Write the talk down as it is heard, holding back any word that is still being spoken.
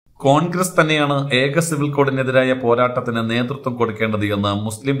കോൺഗ്രസ് തന്നെയാണ് ഏക സിവിൽ കോഡിനെതിരായ പോരാട്ടത്തിന് നേതൃത്വം കൊടുക്കേണ്ടത് എന്ന്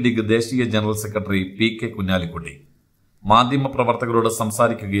മുസ്ലിം ലീഗ് ദേശീയ ജനറൽ സെക്രട്ടറി പി.കെ. കുഞ്ഞാലിക്കുട്ടി മാധ്യമപ്രവർത്തകരോട്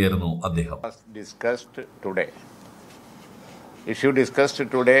സംസാരിക്കുകയായിരുന്നു അദ്ദേഹം. Issue discussed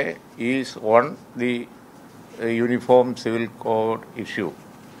today is on the uniform civil code issue.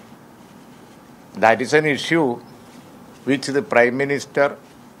 That is an issue which the Prime Minister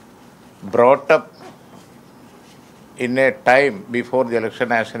brought up in a time before the election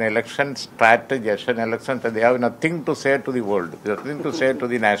as an election strategy, as an election. They have nothing to say to the world, nothing to say to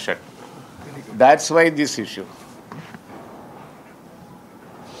the nation. That's why this issue.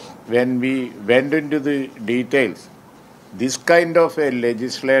 When we went into the details, this kind of a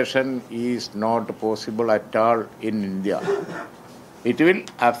legislation is not possible at all in India. It will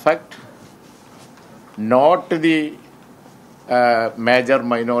affect not the major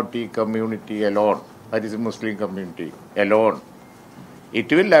minority community alone, that is the Muslim community alone. It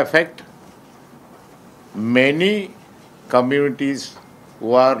will affect many communities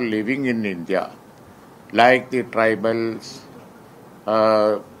who are living in India, like the tribals,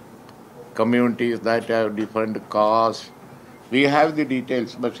 communities that have different castes. We have the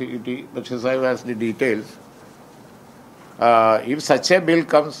details, but Sahib has the details. If such a bill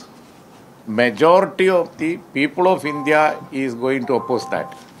comes, majority of the people of India is going to oppose that.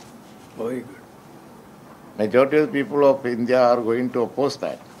 Very good. Majority of the people of India are going to oppose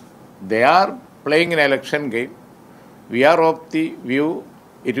that. They are playing an election game. We are of the view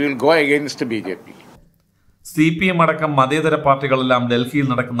it will go against BJP. CPM അടക്കം മതേതര പാർട്ടികളെല്ലാം ഡൽഹിയിൽ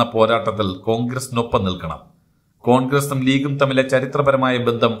നടക്കുന്ന പോരാട്ടത്തിൽ കോൺഗ്രസിനൊപ്പം നിൽക്കണം. കോൺഗ്രസും ലീഗും തമ്മിലെ ചരിത്രപരമായ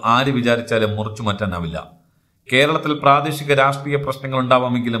ബന്ധം ആര് വിചാരിച്ചാലും മുറിച്ചു മാറ്റാനാവില്ല. കേരളത്തിൽ പ്രാദേശിക രാഷ്ട്രീയ പ്രശ്നങ്ങൾ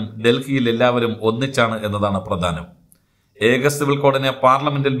ഉണ്ടാവാമെങ്കിലും ഡൽഹിയിൽ എല്ലാവരും ഒന്നിച്ചാണ് എന്നതാണ് പ്രധാനം. ഏക സിവിൽ കോഡിന്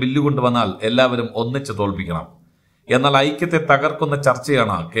പാർലമെന്റിൽ ബില്ല് കൊണ്ടുവന്നാൽ എല്ലാവരും ഒന്നിച്ച് തോൽപ്പിക്കണം. എന്നാൽ ഐക്യത്തെ തകർക്കുന്ന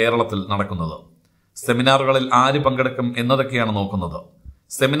ചർച്ചയാണ് കേരളത്തിൽ നടക്കുന്നത്. സെമിനാറുകളിൽ ആര് പങ്കെടുക്കും എന്നതൊക്കെയാണ് നോക്കുന്നത്.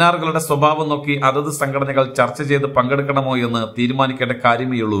 സെമിനാറുകളുടെ സ്വഭാവം നോക്കി അതത് സംഘടനകൾ ചർച്ച ചെയ്ത് പങ്കെടുക്കണമോ എന്ന് തീരുമാനിക്കേണ്ട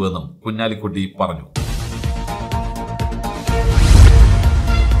കാര്യമേയുള്ളൂവെന്നും കുഞ്ഞാലിക്കുട്ടി പറഞ്ഞു.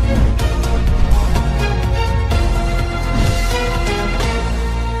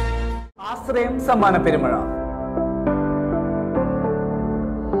 ആശ്രയം സമ്മാന പെരുമഴ.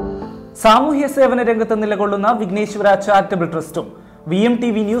 സാമൂഹ്യ സേവന രംഗത്ത് നിലകൊള്ളുന്ന വിഘ്നേശ്വര ചാരിറ്റബിൾ ട്രസ്റ്റും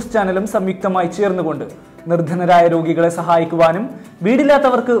VMTV ന്യൂസ് ചാനലും സംയുക്തമായി ചേർന്നുകൊണ്ട് നിർധനരായ രോഗികളെ സഹായിക്കുവാനും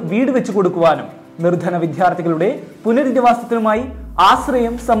വീടില്ലാത്തവർക്ക് വീട് വെച്ചു കൊടുക്കുവാനും നിർധന വിദ്യാർത്ഥികളുടെ പുനരധിവാസത്തിനുമായി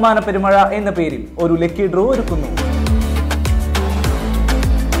ആശ്രയം സമ്മാന പെരുമഴ എന്ന പേരിൽ ഒരു ലക്കി ഡ്രോ ഒരുക്കുന്നു.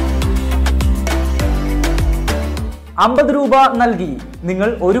 ₹50 നൽകി നിങ്ങൾ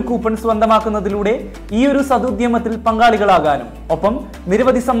ഒരു കൂപ്പൺ സ്വന്തമാക്കുന്നതിലൂടെ ഈ ഒരു സദുദ്യമത്തിൽ പങ്കാളികളാകാനും ഒപ്പം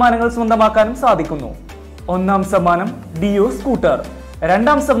നിരവധി സമ്മാനങ്ങൾ സ്വന്തമാക്കാനും സാധിക്കുന്നു. ഒന്നാം സമ്മാനം ഡിയോ സ്കൂട്ടർ,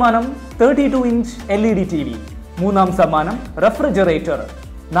 രണ്ടാം സമ്മാനം 32-ഇഞ്ച് LED TV, മൂന്നാം സമ്മാനം റെഫ്രിജറേറ്റർ,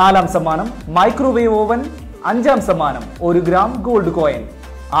 നാലാം സമ്മാനം മൈക്രോവേവ് ഓവൻ, അഞ്ചാം സമ്മാനം 1 ഗ്രാം ഗോൾഡ് കോയിൻ,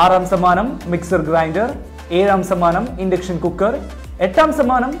 ആറാം സമ്മാനം മിക്സർ ഗ്രൈൻഡർ, ഏഴാം സമ്മാനം ഇൻഡക്ഷൻ കുക്കർ, എട്ടാം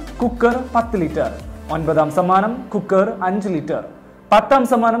സമ്മാനം കുക്കർ 10 ലിറ്റർ, ഒൻപതാം സമ്മാനം കുക്കർ 5 ലിറ്റർ, പത്താം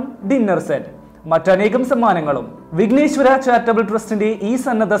സമ്മാനം ഡിന്നർ സെറ്റ്, മറ്റനേകം സമ്മാനങ്ങളും. വിഘ്നേശ്വര ചാരിറ്റബിൾ ട്രസ്റ്റിന്റെ ഈ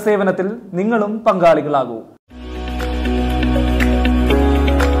സന്നദ്ധ സേവനത്തിൽ നിങ്ങളും പങ്കാളികളാകൂ.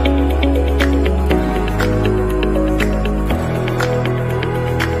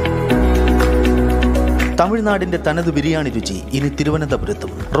 തമിഴ്നാടിന്റെ തനത് ബിരിയാണി രുചി ഇനി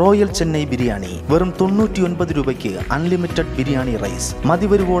തിരുവനന്തപുരത്തും. റോയൽ ചെന്നൈ ബിരിയാണി വെറും 99 രൂപയ്ക്ക് അൺലിമിറ്റഡ് ബിരിയാണി റൈസ്.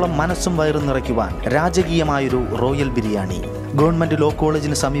 മതിവരുവോളം മനസ്സും വയറും നിറയ്ക്കുവാൻ രാജകീയമായൊരു റോയൽ ബിരിയാണി. ഗവൺമെന്റ് ലോ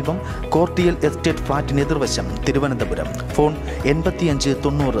കോളേജിന് സമീപം കോർട്ടിയൽ എസ്റ്റേറ്റ് ഫ്ളാറ്റിന് എതിർവശം, തിരുവനന്തപുരം. ഫോൺ 85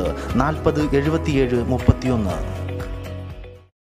 90 40 77 31.